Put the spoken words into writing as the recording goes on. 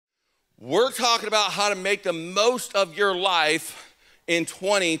We're talking about how to make the most of your life in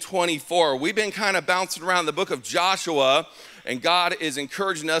 2024. We've been kind of bouncing around the book of Joshua, and God is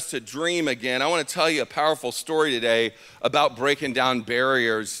encouraging us to dream again. I want to tell you a powerful story today about breaking down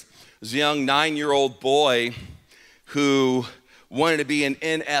barriers. There's a young 9-year-old boy who wanted to be an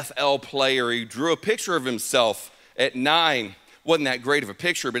NFL player. He drew a picture of himself at 9. Wasn't that great of a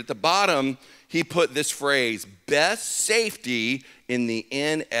picture, but at the bottom, he put this phrase, best safety in the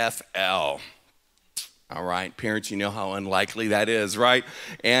NFL. All right, parents, you know how unlikely that is, right?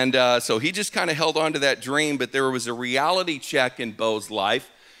 And so he just kind of held on to that dream, but there was a reality check in Bo's life,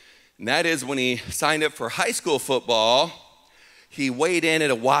 and that is when he signed up for high school football, he weighed in at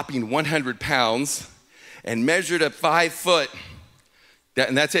a whopping 100 pounds and measured at 5 foot.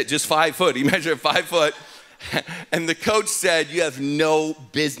 And that's it, just 5 foot. He measured at 5 foot. And the coach said, you have no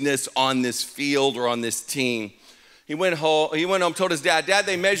business on this field or on this team. He went home, told his dad, Dad,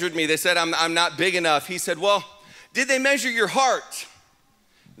 they measured me. They said, I'm not big enough. He said, well, did they measure your heart?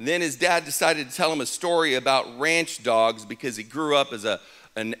 And then his dad decided to tell him a story about ranch dogs because he grew up as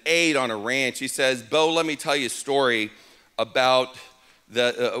an aide on a ranch. He says, Bo, let me tell you a story about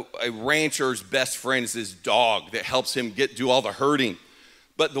a rancher's best friend is his dog that helps him do all the herding.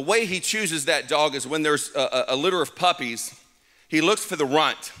 But the way he chooses that dog is when there's a litter of puppies, he looks for the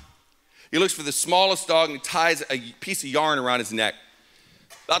runt. He looks for the smallest dog and ties a piece of yarn around his neck.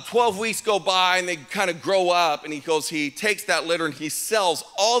 About 12 weeks go by and they kind of grow up, and he takes that litter and he sells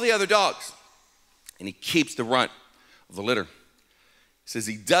all the other dogs and he keeps the runt of the litter. He says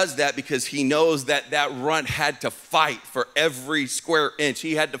he does that because he knows that runt had to fight for every square inch.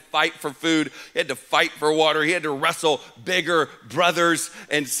 He had to fight for food. He had to fight for water. He had to wrestle bigger brothers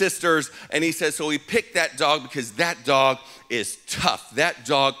and sisters. And he says, so he picked that dog because that dog is tough. That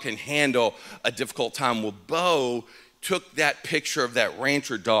dog can handle a difficult time. Well, Bo took that picture of that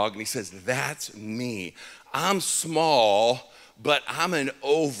rancher dog and he says, that's me. I'm small, but I'm an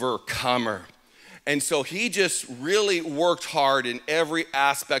overcomer. And so he just really worked hard in every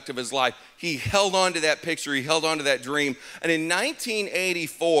aspect of his life. He held on to that picture. He held on to that dream. And in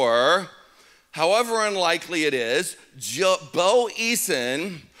 1984, however unlikely it is, Bo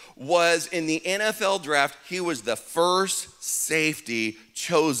Eason was in the NFL draft. He was the first safety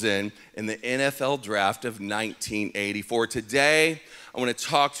chosen in the NFL draft of 1984. Today, I want to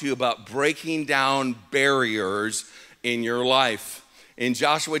talk to you about breaking down barriers in your life. In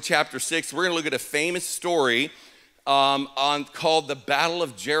Joshua chapter 6, we're going to look at a famous story called the Battle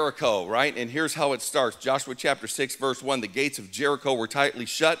of Jericho, right? And here's how it starts. Joshua chapter 6, verse 1, the gates of Jericho were tightly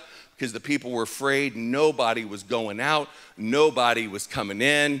shut because the people were afraid. Nobody was going out. Nobody was coming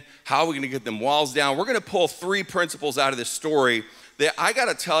in. How are we going to get them walls down? We're going to pull 3 principles out of this story that I got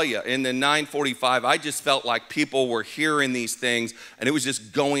to tell you, in the 9:45, I just felt like people were hearing these things and it was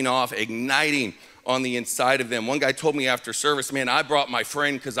just going off, igniting on the inside of them. One guy told me after service, man, I brought my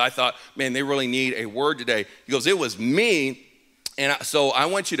friend because I thought, man, they really need a word today. He goes, it was me. And so I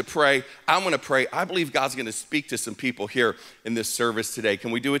want you to pray. I'm going to pray. I believe God's going to speak to some people here in this service today. Can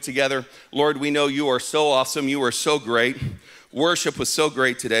we do it together? Lord, we know you are so awesome. You are so great. Worship was so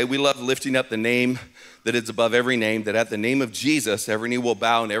great today. We love lifting up the name that is above every name, that at the name of Jesus, every knee will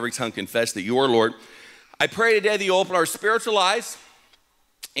bow and every tongue confess that you are Lord. I pray today that you open our spiritual eyes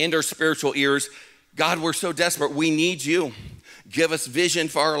and our spiritual ears. God, we're so desperate. We need you. Give us vision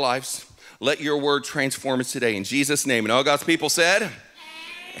for our lives. Let your word transform us today. In Jesus' name. And all God's people said, amen.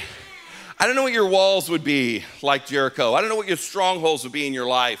 I don't know what your walls would be like Jericho. I don't know what your strongholds would be in your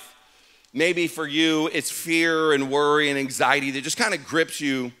life. Maybe for you, it's fear and worry and anxiety that just kind of grips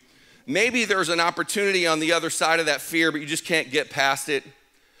you. Maybe there's an opportunity on the other side of that fear, but you just can't get past it.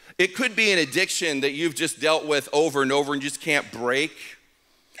 It could be an addiction that you've just dealt with over and over and just can't break.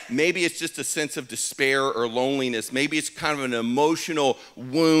 Maybe it's just a sense of despair or loneliness. Maybe it's kind of an emotional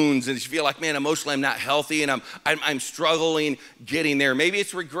wounds and you feel like, man, emotionally I'm not healthy and I'm struggling getting there. Maybe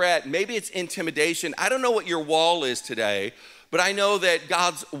it's regret. Maybe it's intimidation. I don't know what your wall is today, but I know that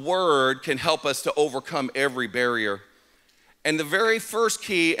God's word can help us to overcome every barrier. And the very first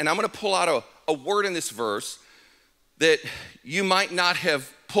key, and I'm going to pull out a word in this verse that you might not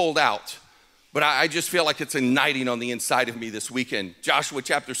have pulled out, but I just feel like it's igniting on the inside of me this weekend. Joshua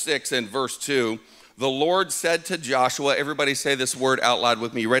chapter 6 and verse 2. The Lord said to Joshua, everybody say this word out loud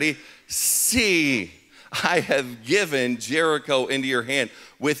with me. Ready? See, I have given Jericho into your hand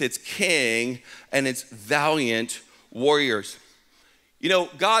with its king and its valiant warriors. You know,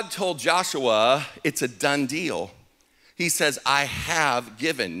 God told Joshua it's a done deal. He says, I have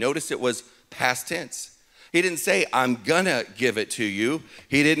given. Notice it was past tense. He didn't say, I'm gonna give it to you.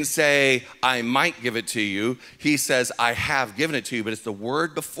 He didn't say, I might give it to you. He says, I have given it to you, but it's the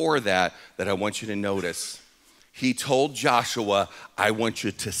word before that that I want you to notice. He told Joshua, I want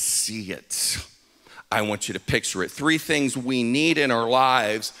you to see it. I want you to picture it. 3 things we need in our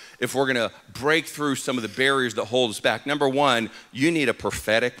lives if we're gonna break through some of the barriers that hold us back. Number 1, you need a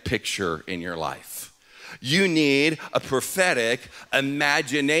prophetic picture in your life. You need a prophetic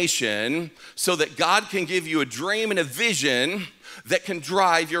imagination so that God can give you a dream and a vision that can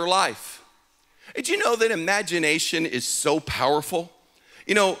drive your life. Did you know that imagination is so powerful?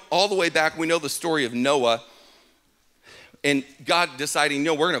 You know, all the way back, we know the story of Noah and God deciding,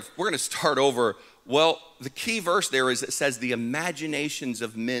 no, we're gonna start over. Well, the key verse there is it says the imaginations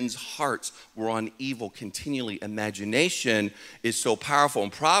of men's hearts were on evil continually. Imagination is so powerful.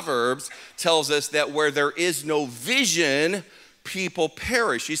 And Proverbs tells us that where there is no vision, people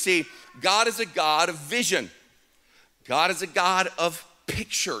perish. You see, God is a God of vision. God is a God of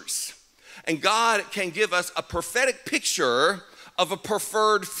pictures. And God can give us a prophetic picture of a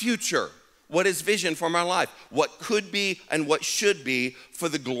preferred future. What is vision for my life? What could be and what should be for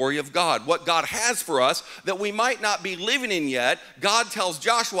the glory of God? What God has for us that we might not be living in yet. God tells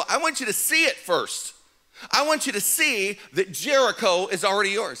Joshua, I want you to see it first. I want you to see that Jericho is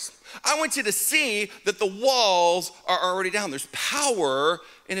already yours. I want you to see that the walls are already down. There's power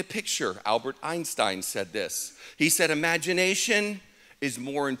in a picture. Albert Einstein said this. He said, imagination is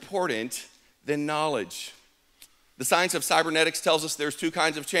more important than knowledge. The science of cybernetics tells us there's 2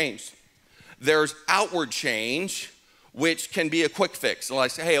 kinds of change. There's outward change, which can be a quick fix. So I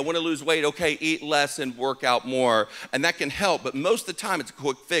say, hey, I want to lose weight. Okay, eat less and work out more. And that can help, but most of the time it's a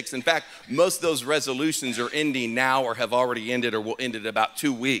quick fix. In fact, most of those resolutions are ending now or have already ended or will end in about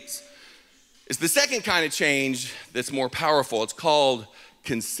 2 weeks. It's the second kind of change that's more powerful. It's called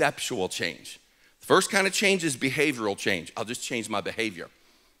conceptual change. The first kind of change is behavioral change. I'll just change my behavior.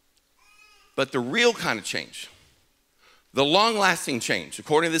 But the real kind of change, the long-lasting change,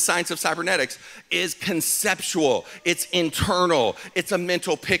 according to the science of cybernetics, is conceptual. It's internal. It's a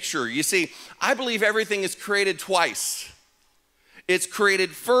mental picture. You see, I believe everything is created twice. It's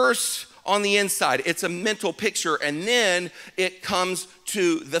created first on the inside. It's a mental picture, and then it comes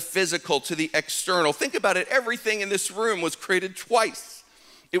to the physical, to the external. Think about it. Everything in this room was created twice.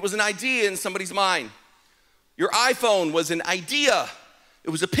 It was an idea in somebody's mind. Your iPhone was an idea. It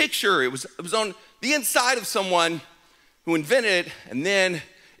was a picture. It was on the inside of someone who invented it, and then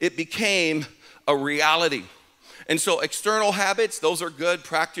it became a reality. And so external habits, those are good.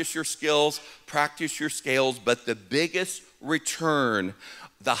 Practice your skills, practice your scales, but the biggest return,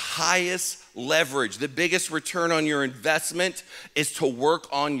 the highest leverage, the biggest return on your investment is to work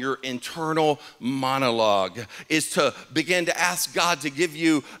on your internal monologue, is to begin to ask God to give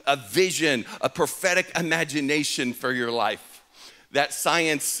you a vision, a prophetic imagination for your life. That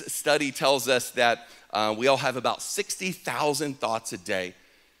science study tells us that we all have about 60,000 thoughts a day.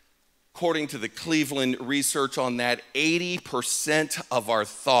 According to the Cleveland research on that, 80% of our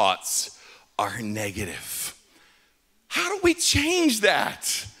thoughts are negative. How do we change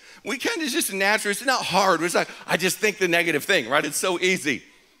that? We kind of just naturally, it's not hard. It's like, I just think the negative thing, right? It's so easy.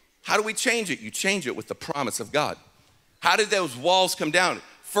 How do we change it? You change it with the promise of God. How did those walls come down?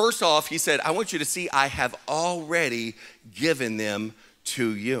 First off, he said, I want you to see I have already given them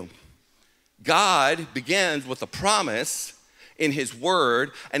to you. God begins with a promise in his word,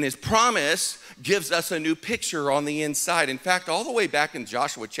 and his promise gives us a new picture on the inside. In fact, all the way back in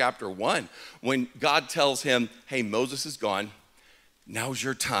Joshua chapter 1, when God tells him, hey, Moses is gone, now's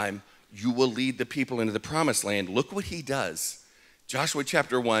your time, you will lead the people into the promised land. Look what he does. Joshua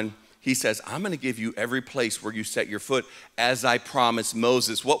chapter 1, he says, I'm gonna give you every place where you set your foot as I promised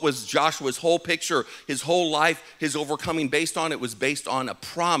Moses. What was Joshua's whole picture, his whole life, his overcoming based on? It was based on a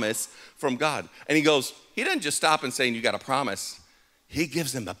promise from God. And he goes, he doesn't just stop and saying, you got a promise. He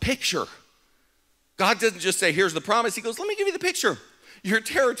gives them a picture. God doesn't just say, here's the promise. He goes, let me give you the picture. Your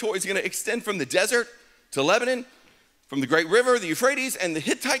territory is gonna extend from the desert to Lebanon, from the great river, the Euphrates, and the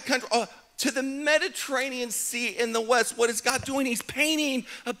Hittite country, to the Mediterranean Sea in the west. What is God doing? He's painting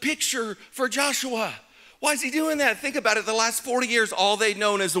a picture for Joshua. Why is he doing that? Think about it. The last 40 years, all they'd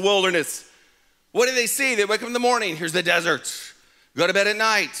known is the wilderness. What do they see? They wake up in the morning, here's the desert. Go to bed at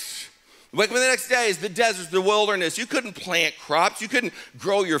night. Wake up the next day, it's the desert, the wilderness. You couldn't plant crops. You couldn't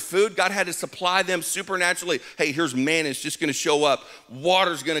grow your food. God had to supply them supernaturally. Hey, here's manna. It's just going to show up.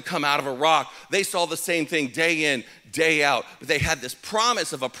 Water's going to come out of a rock. They saw the same thing day in, day out. But they had this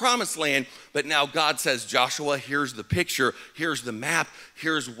promise of a promised land. But now God says, Joshua, here's the picture. Here's the map.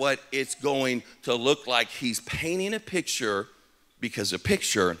 Here's what it's going to look like. He's painting a picture because a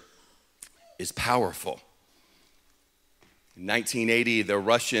picture is powerful. In 1980, the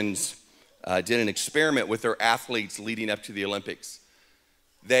Russians did an experiment with their athletes leading up to the Olympics.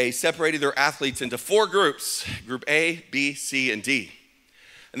 They separated their athletes into 4 groups, Group A, B, C, and D.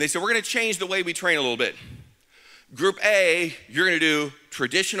 And they said, we're gonna change the way we train a little bit. Group A, you're gonna do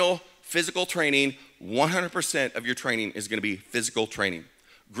traditional physical training. 100% of your training is gonna be physical training.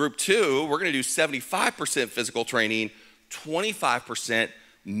 Group 2, we're gonna do 75% physical training, 25%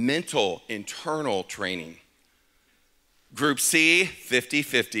 mental, internal training. Group C,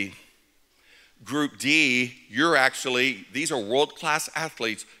 50-50. Group D, these are world-class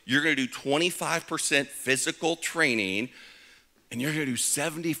athletes. You're gonna do 25% physical training, and you're gonna do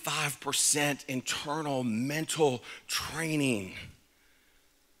 75% internal mental training.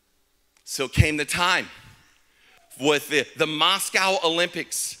 So came the time with the Moscow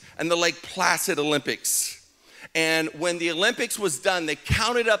Olympics and the Lake Placid Olympics. And when the Olympics was done, they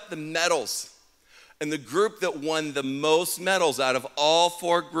counted up the medals. And the group that won the most medals out of all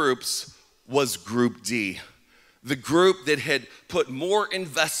 4 groups was Group D. The group that had put more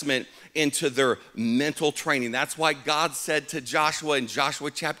investment into their mental training. That's why God said to Joshua in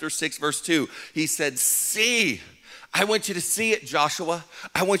Joshua chapter 6, verse 2, he said, see, I want you to see it, Joshua.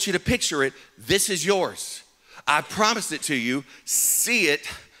 I want you to picture it. This is yours. I promised it to you. See it.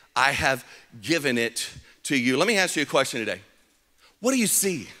 I have given it to you. Let me ask you a question today. What do you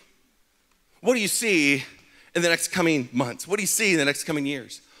see? What do you see in the next coming months? What do you see in the next coming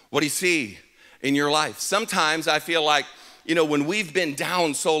years? What do you see in your life? Sometimes I feel like, when we've been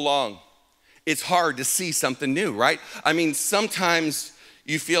down so long, it's hard to see something new, right? I mean, sometimes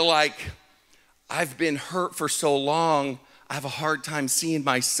you feel like I've been hurt for so long, I have a hard time seeing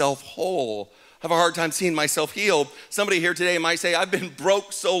myself whole. I have a hard time seeing myself healed. Somebody here today might say, I've been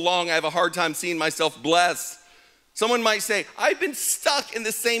broke so long, I have a hard time seeing myself blessed. Someone might say, I've been stuck in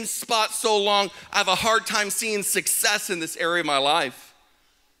the same spot so long, I have a hard time seeing success in this area of my life.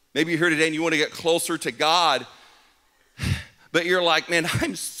 Maybe you're here today and you want to get closer to God, but you're like, man,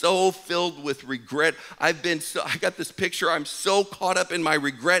 I'm so filled with regret. I got this picture, I'm so caught up in my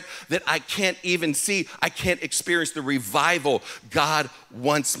regret that I can't even see, I can't experience the revival God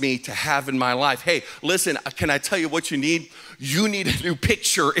wants me to have in my life. Hey, listen, can I tell you what you need? You need a new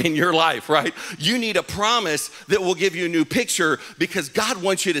picture in your life, right? You need a promise that will give you a new picture because God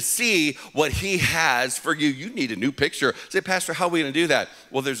wants you to see what he has for you. You need a new picture. Say, Pastor, how are we gonna do that?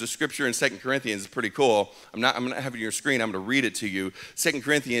 Well, there's a scripture in 2 Corinthians, it's pretty cool. I'm not having it on your screen, I'm gonna read it to you. 2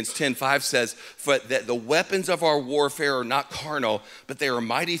 Corinthians 10:5 says, for that the weapons of our warfare are not carnal, but they are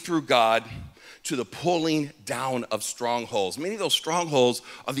mighty through God to the pulling down of strongholds. Many of those strongholds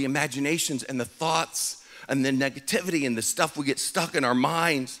are the imaginations and the thoughts and the negativity and the stuff we get stuck in our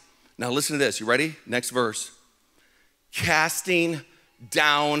minds. Now listen to this, you ready? Next verse. Casting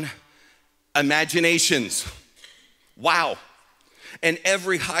down imaginations. Wow. And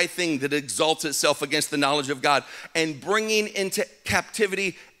every high thing that exalts itself against the knowledge of God, and bringing into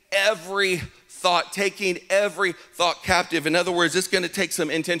captivity every thought, taking every thought captive. In other words, it's gonna take some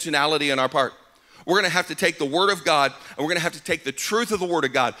intentionality on our part. We're gonna have to take the word of God and we're gonna have to take the truth of the word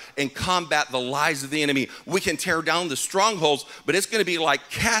of God and combat the lies of the enemy. We can tear down the strongholds, but it's gonna be like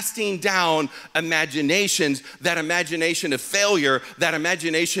casting down imaginations, that imagination of failure, that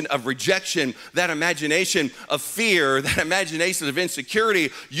imagination of rejection, that imagination of fear, that imagination of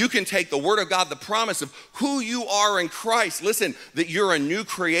insecurity. You can take the word of God, the promise of who you are in Christ. Listen, that you're a new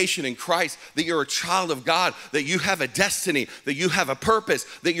creation in Christ, that you're a child of God, that you have a destiny, that you have a purpose,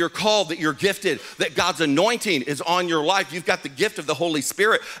 that you're called, that you're gifted, that God's anointing is on your life. You've got the gift of the Holy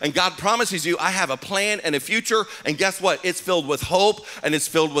Spirit, and God promises you, I have a plan and a future, and guess what? It's filled with hope, and it's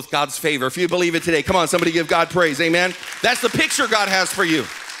filled with God's favor. If you believe it today, come on, somebody give God praise, amen? That's the picture God has for you.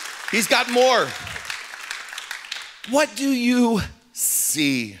 He's got more. What do you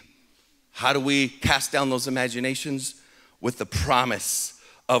see? How do we cast down those imaginations? With the promise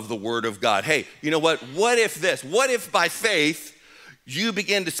of the word of God. Hey, you know what? What if this? What if by faith, you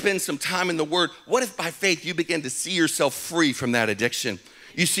begin to spend some time in the word? What if by faith you begin to see yourself free from that addiction?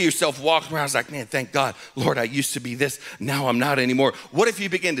 You see yourself walking around, it's like, man, thank God, Lord, I used to be this, now I'm not anymore. What if you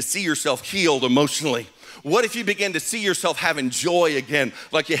begin to see yourself healed emotionally? What if you begin to see yourself having joy again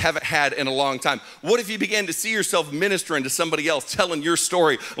like you haven't had in a long time? What if you begin to see yourself ministering to somebody else, telling your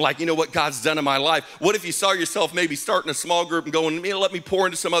story like, you know what God's done in my life? What if you saw yourself maybe starting a small group and going, let me pour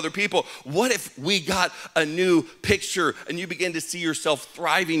into some other people? What if we got a new picture and you begin to see yourself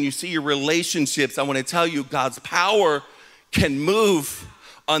thriving? You see your relationships. I want to tell you, God's power can move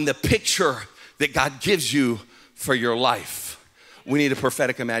on the picture that God gives you for your life. We need a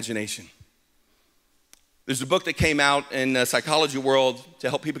prophetic imagination. There's a book that came out in the psychology world to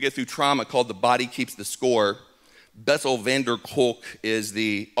help people get through trauma called The Body Keeps the Score Bessel van der Kolk is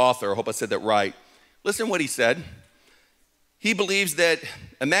the author. I hope I said that right. Listen to what he said. He believes that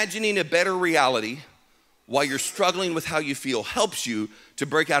imagining a better reality while you're struggling with how you feel helps you to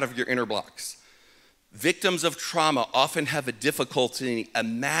break out of your inner blocks. Victims of trauma often have a difficulty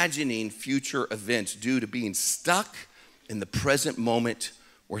imagining future events due to being stuck in the present moment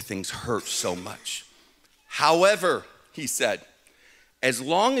where things hurt so much. However, he said, as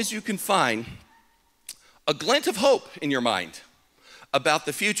long as you can find a glint of hope in your mind about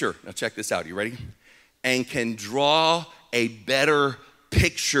the future, now check this out, you ready? And can draw a better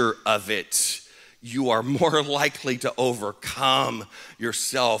picture of it, you are more likely to overcome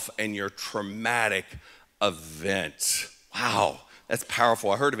yourself and your traumatic event. Wow, that's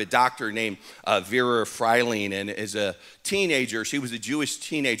powerful. I heard of a doctor named Vera Freiling, and as a teenager, she was a Jewish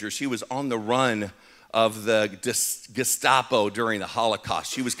teenager. She was on the run of the Gestapo during the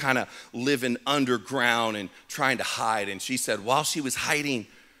Holocaust. She was kind of living underground and trying to hide. And she said while she was hiding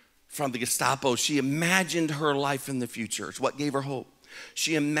from the Gestapo, she imagined her life in the future. It's what gave her hope.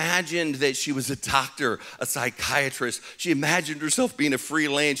 She imagined that she was a doctor, a psychiatrist. She imagined herself being a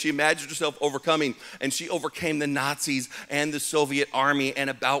freelance. She imagined herself overcoming, and she overcame the Nazis and the Soviet army and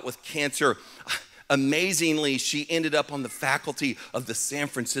a bout with cancer. Amazingly, she ended up on the faculty of the San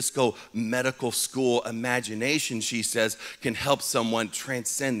Francisco Medical School. Imagination, she says, can help someone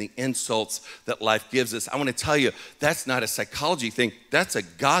transcend the insults that life gives us. I want to tell you, that's not a psychology thing. That's a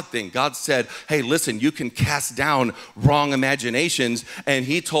God thing. God said, hey, listen, you can cast down wrong imaginations. And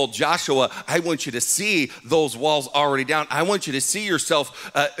he told Joshua, I want you to see those walls already down. I want you to see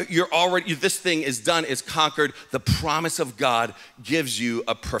yourself. This thing is done, is conquered. The promise of God gives you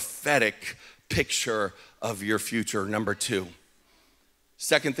a prophetic picture of your future. Number two,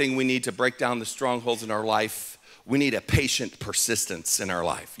 second thing we need to break down the strongholds in our life, we need a patient persistence in our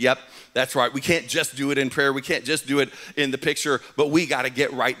life. Yep, that's right. We can't just do it in prayer. We can't just do it in the picture, but we got to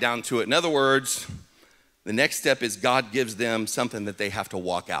get right down to it. In other words, the next step is God gives them something that they have to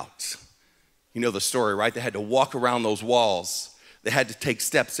walk out. You know the story, right? They had to walk around those walls. They had to take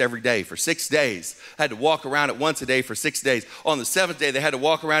steps every day for 6 days. Had to walk around it once a day for 6 days. On the seventh day, they had to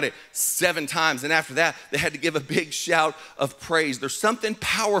walk around it 7 times. And after that, they had to give a big shout of praise. There's something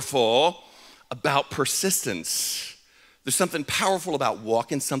powerful about persistence. There's something powerful about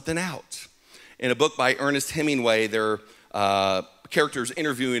walking something out. In a book by Ernest Hemingway, there are characters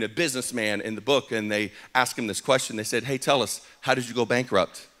interviewing a businessman in the book, and they ask him this question. They said, hey, tell us, how did you go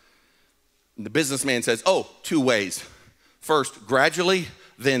bankrupt? And the businessman says, 2 ways. First, gradually,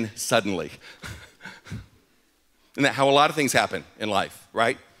 then suddenly. Isn't that how a lot of things happen in life,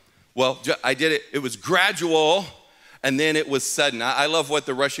 right? Well, I did it. It was gradual, and then it was sudden. I love what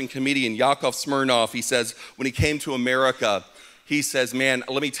the Russian comedian Yakov Smirnoff, he says, when he came to America, he says, man,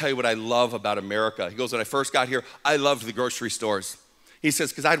 let me tell you what I love about America. He goes, when I first got here, I loved the grocery stores. He says,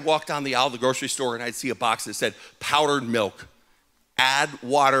 because I'd walk down the aisle of the grocery store, and I'd see a box that said powdered milk. Add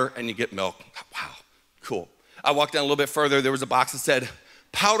water, and you get milk. Wow, cool. I walked down a little bit further. There was a box that said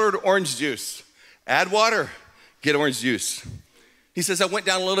powdered orange juice. Add water, get orange juice. He says, I went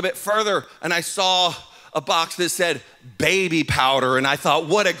down a little bit further and I saw a box that said baby powder. And I thought,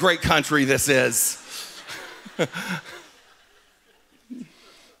 what a great country this is.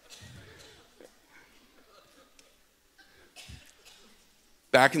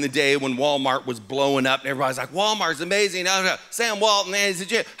 Back in the day when Walmart was blowing up and everybody's like, Walmart's amazing. Sam Walton,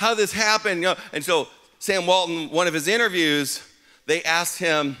 how did this happen? And so Sam Walton, one of his interviews, they asked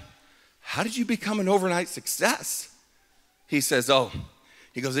him, how did you become an overnight success? He says,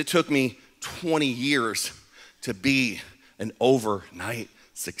 he goes, it took me 20 years to be an overnight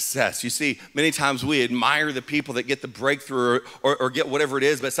success. You see, many times we admire the people that get the breakthrough or get whatever it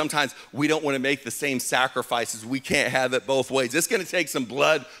is, but sometimes we don't want to make the same sacrifices. We can't have it both ways. It's going to take some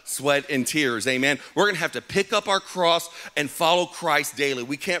blood, sweat, and tears, amen? We're going to have to pick up our cross and follow Christ daily.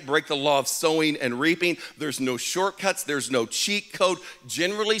 We can't break the law of sowing and reaping. There's no shortcuts. There's no cheat code.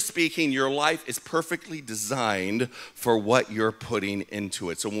 Generally speaking, your life is perfectly designed for what you're putting into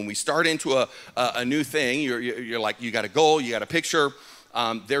it. So when we start into a new thing, you're like, you got a goal, you got a picture.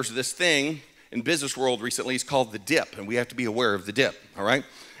 There's this thing in business world recently, it's called the dip, and we have to be aware of the dip, all right?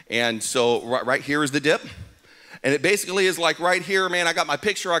 And so right here is the dip, and it basically is like right here, man, I got my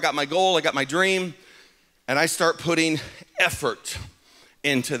picture, I got my goal, I got my dream, and I start putting effort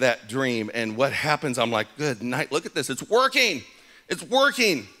into that dream, and what happens, I'm like, good night, look at this, it's working.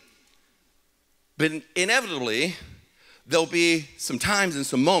 But inevitably, there'll be some times and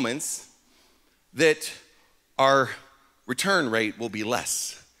some moments that our return rate will be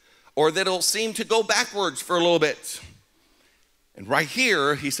less, or that it'll seem to go backwards for a little bit. And right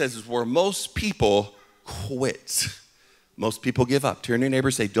here, he says, is where most people quit. Most people give up. Turn to your neighbor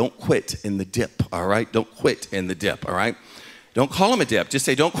and say, don't quit in the dip, all right? Don't quit in the dip, all right? Don't call them a dip. Just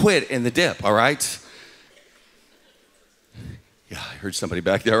say, don't quit in the dip, all right? Yeah, I heard somebody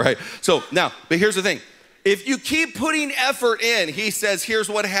back there, right? So now, but here's the thing. If you keep putting effort in, he says, here's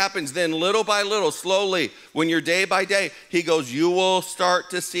what happens. Then little by little, slowly, when you're day by day, he goes, you will start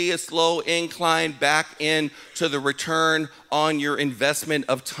to see a slow incline back into the return on your investment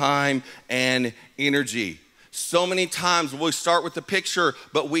of time and energy. So many times we start with the picture,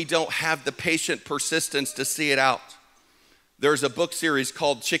 but we don't have the patient persistence to see it out. There's a book series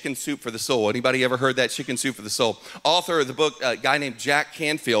called Chicken Soup for the Soul. Anybody ever heard that, Chicken Soup for the Soul? Author of the book, a guy named Jack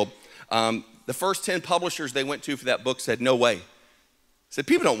Canfield, the first 10 publishers they went to for that book said, no way. Said,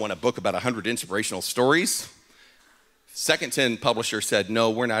 people don't want a book about 100 inspirational stories. Second 10 publishers said,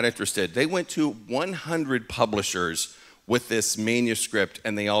 no, we're not interested. They went to 100 publishers with this manuscript,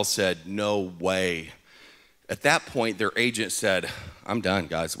 and they all said, no way. At that point, their agent said, I'm done,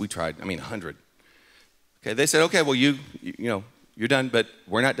 guys. We tried. 100. Okay, they said, okay, well, you're done, but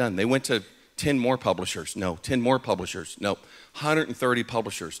we're not done. They went to 10 more publishers. No. 10 more publishers. No. 130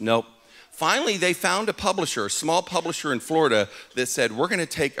 publishers. Nope. Finally, they found a publisher, a small publisher in Florida, that said, we're going to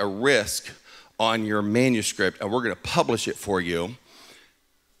take a risk on your manuscript, and we're going to publish it for you.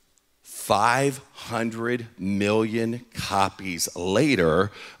 500 million copies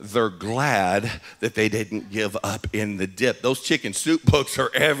later, they're glad that they didn't give up in the dip. Those chicken soup books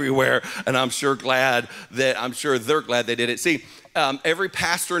are everywhere, and I'm sure they're glad they did it. See, every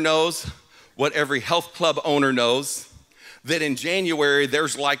pastor knows what every health club owner knows, that in January,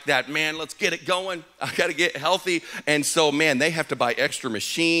 there's like that, man, let's get it going. I got to get healthy. And so, man, they have to buy extra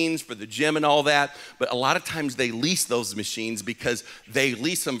machines for the gym and all that. But a lot of times they lease those machines because they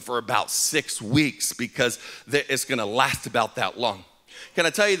lease them for about 6 weeks because it's going to last about that long. Can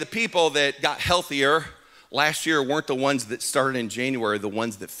I tell you, the people that got healthier last year weren't the ones that started in January, the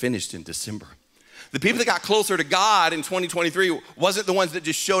ones that finished in December. The people that got closer to God in 2023 wasn't the ones that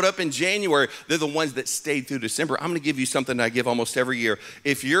just showed up in January. They're the ones that stayed through December. I'm going to give you something that I give almost every year.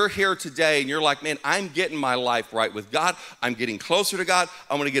 If you're here today and you're like, man, I'm getting my life right with God, I'm getting closer to God,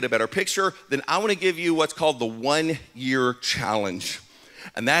 I want to get a better picture, then I want to give you what's called the 1-year challenge.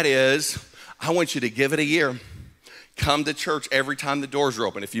 And that is, I want you to give it a year. Come to church every time the doors are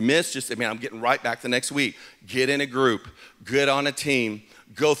open. If you miss, just say, man, I'm getting right back the next week. Get in a group, get on a team.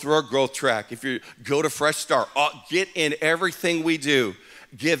 Go through our growth track. If you go to Fresh Start, get in everything we do.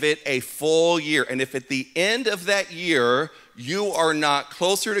 Give it a full year. And if at the end of that year, you are not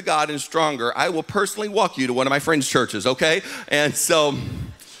closer to God and stronger, I will personally walk you to one of my friends' churches, okay? And so,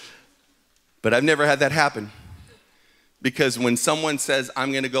 but I've never had that happen. Because when someone says,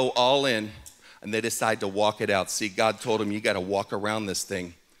 I'm going to go all in, and they decide to walk it out, see, God told them, you got to walk around this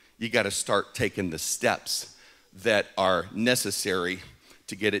thing. You got to start taking the steps that are necessary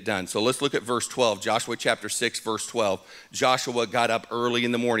to get it done. So let's look at verse 12, Joshua chapter 6, verse 12. Joshua got up early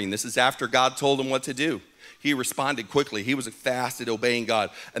in the morning. This is after God told him what to do. He responded quickly. He was fast at obeying God.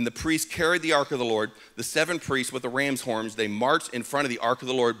 And the priests carried the ark of the Lord, the 7 priests with the ram's horns. They marched in front of the ark of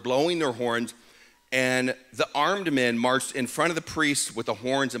the Lord, blowing their horns. And the armed men marched in front of the priests with the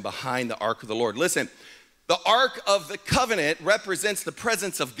horns and behind the ark of the Lord. Listen, the ark of the covenant represents the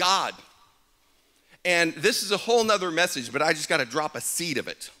presence of God. And this is a whole nother message, but I just got to drop a seed of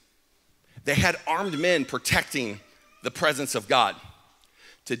it. They had armed men protecting the presence of God.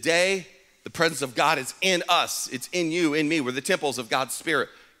 Today, the presence of God is in us. It's in you, in me. We're the temples of God's Spirit.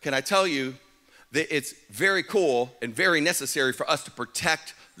 Can I tell you that it's very cool and very necessary for us to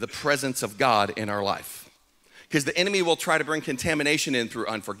protect the presence of God in our life? Because the enemy will try to bring contamination in through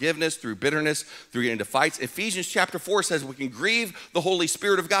unforgiveness, through bitterness, through getting into fights. Ephesians chapter 4 says we can grieve the Holy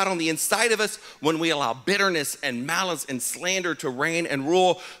Spirit of God on the inside of us when we allow bitterness and malice and slander to reign and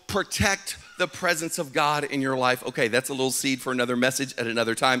rule. Protect the presence of God in your life. Okay, that's a little seed for another message at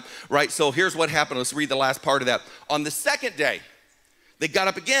another time, right? So here's what happened. Let's read the last part of that. On the second day, they got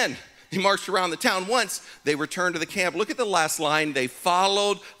up again. They marched around the town once. They returned to the camp. Look at the last line. They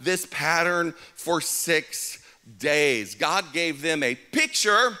followed this pattern for 6 days. God gave them a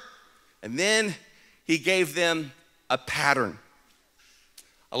picture, and then he gave them a pattern.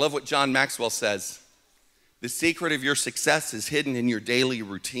 I love what John Maxwell says. The secret of your success is hidden in your daily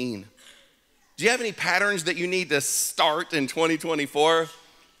routine. Do you have any patterns that you need to start in 2024?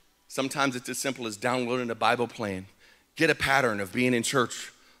 Sometimes it's as simple as downloading a Bible plan. Get a pattern of being in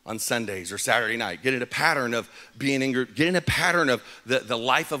church on Sundays or Saturday night. Get in a pattern of being in get in a pattern of the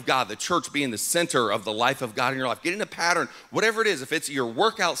life of God, the church being the center of the life of God in your life. Get in a pattern, whatever it is, if it's your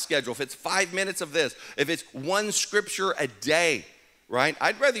workout schedule, if it's 5 minutes of this, if it's one scripture a day, right?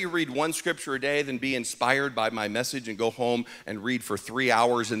 I'd rather you read one scripture a day than be inspired by my message and go home and read for 3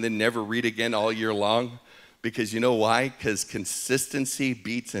 hours and then never read again all year long. Because you know why? Because consistency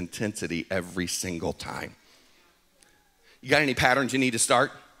beats intensity every single time. You got any patterns you need to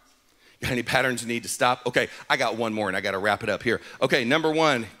start? You got any patterns you need to stop? Okay, I got one more and I got to wrap it up here. Okay, number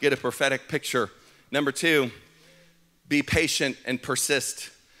 1, get a prophetic picture. Number 2, be patient and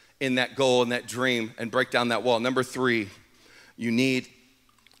persist in that goal and that dream and break down that wall. Number 3, you need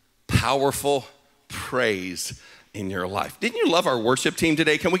powerful praise in your life. Didn't you love our worship team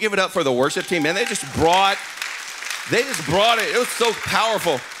today? Can we give it up for the worship team? Man, they just brought it. It was so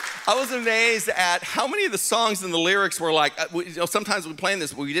powerful. I was amazed at how many of the songs and the lyrics were like, sometimes we plan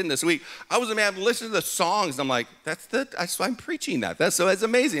this, we didn't this week. I was amazed, I'm listening to the songs, and I'm like, I'm preaching that. That's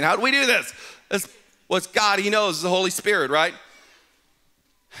amazing. How do we do this? That's what's God, he knows, the Holy Spirit, right?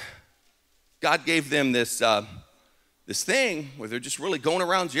 God gave them this thing where they're just really going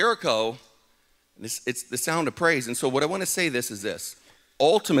around Jericho. And it's the sound of praise. And so what I want to say is this.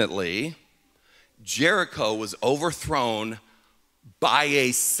 Ultimately, Jericho was overthrown by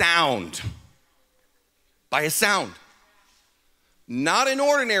a sound. By a sound. Not an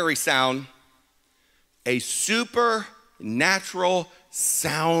ordinary sound, a supernatural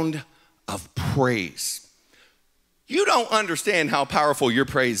sound of praise. You don't understand how powerful your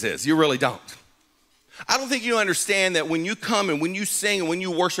praise is. You really don't. I don't think you understand that when you come and when you sing and when you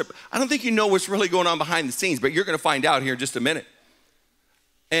worship, I don't think you know what's really going on behind the scenes, but you're going to find out here in just a minute.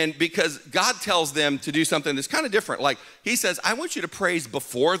 And because God tells them to do something that's kind of different. Like he says, I want you to praise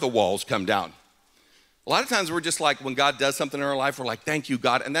before the walls come down. A lot of times we're just like, when God does something in our life, we're like, thank you,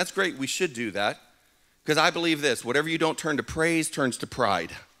 God. And that's great. We should do that. Because I believe this, whatever you don't turn to praise turns to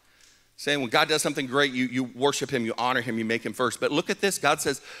pride. Saying when God does something great, you worship him, you honor him, you make him first. But look at this, God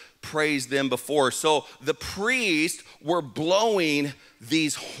says, praise them before. So the priests were blowing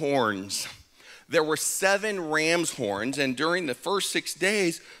these horns. There were 7 ram's horns, and during the first 6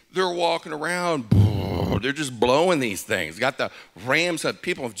 days, they're walking around, they're just blowing these things. Got the rams,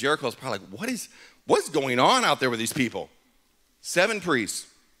 people of Jericho is probably like, what's going on out there with these people? 7 priests.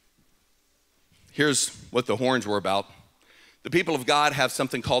 Here's what the horns were about. The people of God have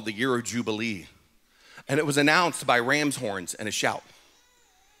something called the year of Jubilee, and it was announced by ram's horns and a shout.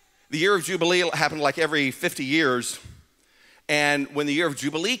 The year of Jubilee happened like every 50 years, and when the year of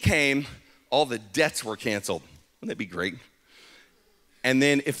Jubilee came, all the debts were canceled. Wouldn't that be great? And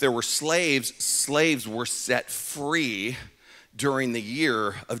then if there were slaves were set free during the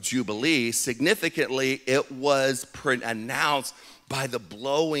year of Jubilee. Significantly, it was announced by the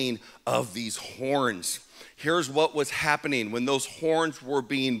blowing of these horns. Here's what was happening. When those horns were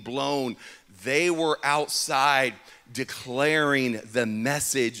being blown, they were outside declaring the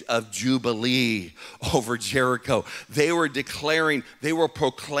message of Jubilee over Jericho. They were proclaiming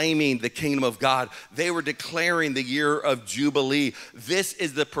the kingdom of God. They were declaring the year of Jubilee. This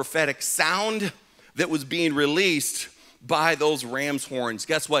is the prophetic sound that was being released by those ram's horns.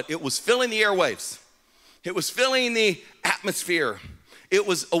 Guess what? It was filling the airwaves. It was filling the atmosphere. It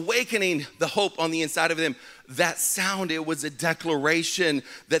was awakening the hope on the inside of them. That sound, it was a declaration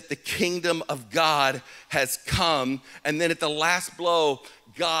that the kingdom of God has come. And then at the last blow,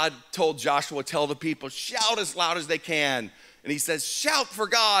 God told Joshua, tell the people, shout as loud as they can. And he says, shout, for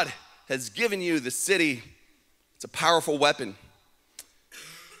God has given you the city. It's a powerful weapon.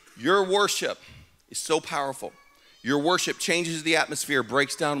 Your worship is so powerful. Your worship changes the atmosphere,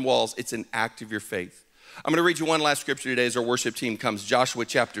 breaks down walls. It's an act of your faith. I'm going to read you one last scripture today as our worship team comes. Joshua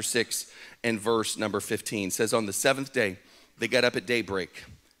chapter 6 and verse number 15 it says, on the 7th day, they got up at daybreak.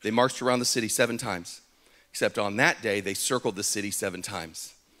 They marched around the city 7 times, except on that day, they circled the city 7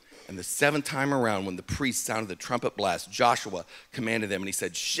 times. And the 7th time around, when the priest sounded the trumpet blast, Joshua commanded them and he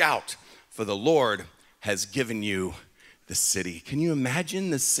said, shout, for the Lord has given you the city. Can you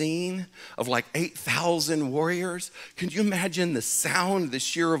imagine the scene of like 8,000 warriors? Can you imagine the sound, the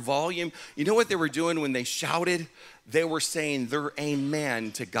sheer volume? You know what they were doing when they shouted? They were saying their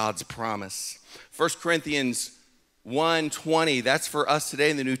amen to God's promise. 1 Corinthians 1:20, that's for us today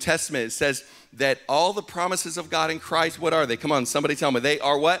in the New Testament. It says that all the promises of God in Christ, what are they? Come on, somebody tell me. They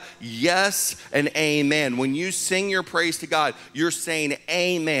are what? Yes and amen. When you sing your praise to God, you're saying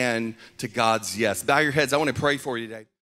amen to God's yes. Bow your heads. I want to pray for you today.